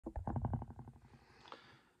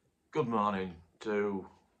Good morning to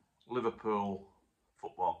Liverpool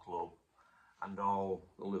Football Club and all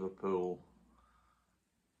the Liverpool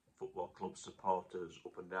Football Club supporters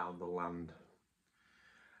up and down the land.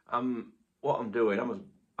 What I'm doing,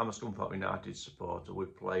 I'm a Scunthorpe United supporter. We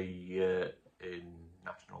play in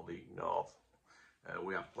National League North.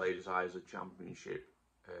 We have played as high as the Championship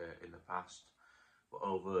in the past, but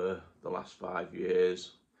over the last 5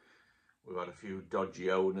 years we've had a few dodgy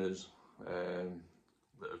owners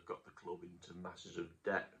that have got the club into masses of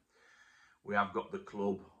debt. We have got the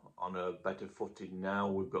club on a better footing now.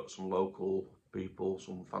 We've got some local people,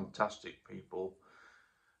 some fantastic people.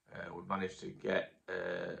 We've managed to get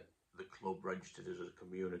the club registered as a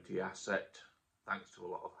community asset, thanks to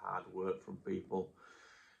a lot of hard work from people.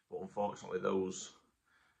 But unfortunately, those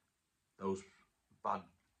bad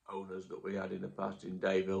owners that we had in the past, in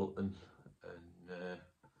Dave Hilton and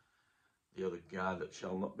the other guy that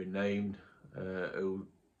shall not be named, who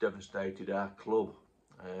devastated our club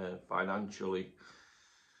financially,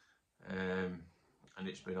 and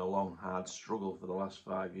it's been a long, hard struggle for the last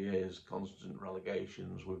 5 years. Constant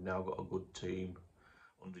relegations. We've now got a good team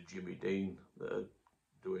under Jimmy Dean that are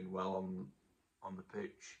doing well on the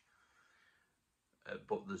pitch,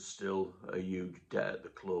 but there's still a huge debt at the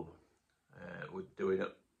club.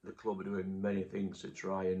 The club are doing many things to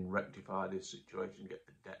try and rectify this situation, get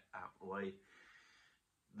the debt out of the way.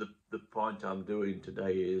 The point I'm doing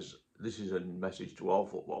today is, this is a message to all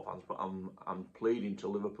football fans, but I'm pleading to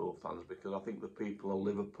Liverpool fans, because I think the people of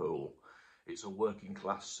Liverpool, it's a working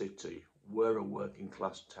class city. We're a working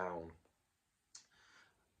class town.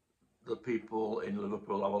 The people in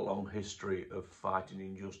Liverpool have a long history of fighting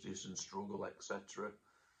injustice and struggle, etc.,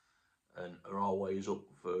 and are always up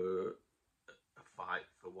for a fight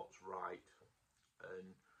for what's right. And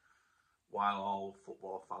while all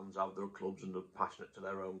football fans have their clubs and are passionate to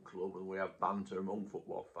their own club, and we have banter among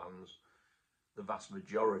football fans, the vast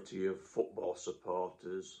majority of football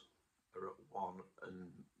supporters are at one, and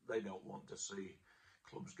they don't want to see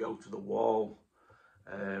clubs go to the wall.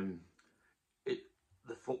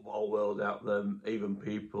 The football world out there, even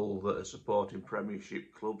people that are supporting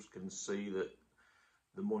Premiership clubs, can see that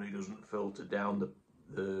the money doesn't filter down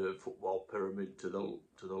the football pyramid to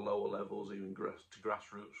the lower levels, even to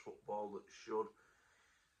grassroots football that should.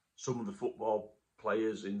 Some of the football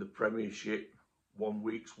players in the Premiership, 1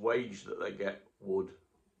 week's wage that they get would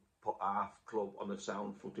put our club on a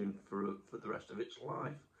sound footing for the rest of its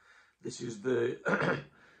life. This is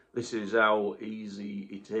this is how easy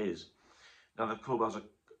it is. Now the club has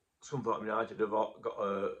Scunthorpe United have got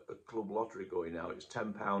a club lottery going now. It's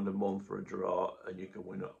 £10 a month for a draw, and you can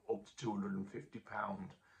win up to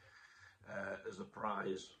 £250 as a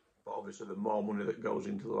prize. But obviously, the more money that goes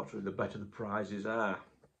into the lottery, the better the prizes are.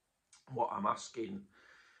 What I'm asking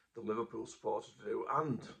the Liverpool supporters to do,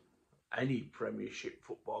 and any Premiership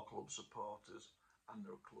football club supporters and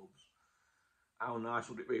their clubs, how nice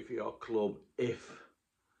would it be for your club if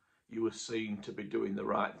you were seen to be doing the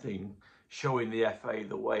right thing, showing the FA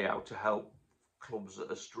the way how to help clubs that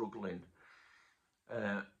are struggling.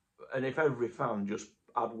 And if every fan just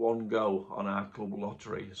had one go on our club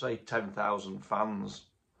lottery, say 10,000 fans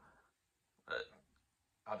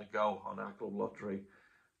had a go on our club lottery,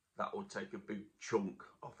 that would take a big chunk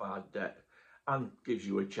off our debt and gives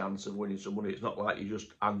you a chance of winning some money. It's not like you're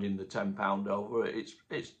just handing the £10 over.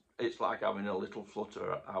 It's like having a little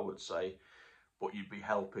flutter, I would say, but you'd be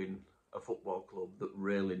helping a football club that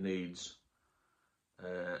really needs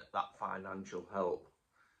that financial help.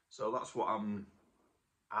 So that's what I'm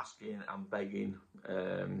asking and begging,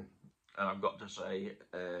 and I've got to say,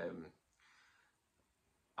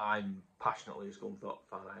 I'm passionately a Scunthorpe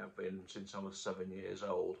fan. I have been since I was 7 years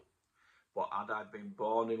old. But had I been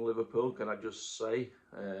born in Liverpool, can I just say,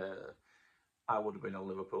 I would have been a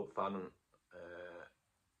Liverpool fan,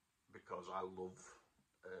 because I love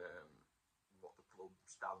what the club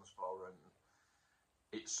stands for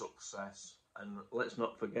and its success. And let's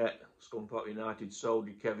not forget, Scunthorpe United sold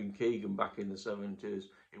you Kevin Keegan back in the 70s.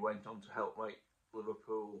 He went on to help make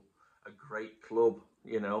Liverpool a great club,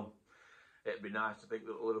 you know. It'd be nice to think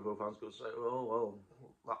that the Liverpool fans could say, oh, well,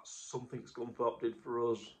 that's something Scunthorpe did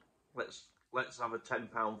for us. Let's have a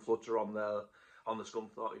 £10 flutter on the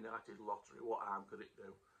Scunthorpe United lottery. What harm could it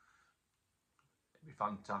do? It'd be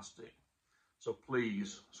fantastic. So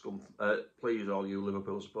please, please, all you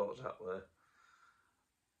Liverpool supporters out there,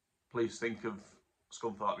 please think of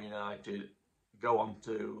Scunthorpe United. Go on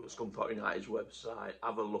to Scunthorpe United's website,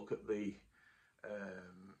 have a look at the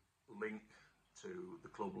link to the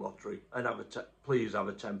club lottery, and please have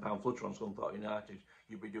a £10 flutter on Scunthorpe United.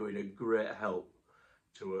 You'll be doing a great help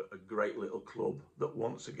to a great little club that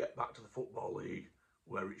wants to get back to the Football League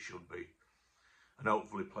where it should be, and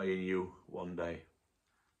hopefully playing you one day.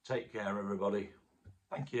 Take care, everybody.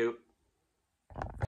 Thank you.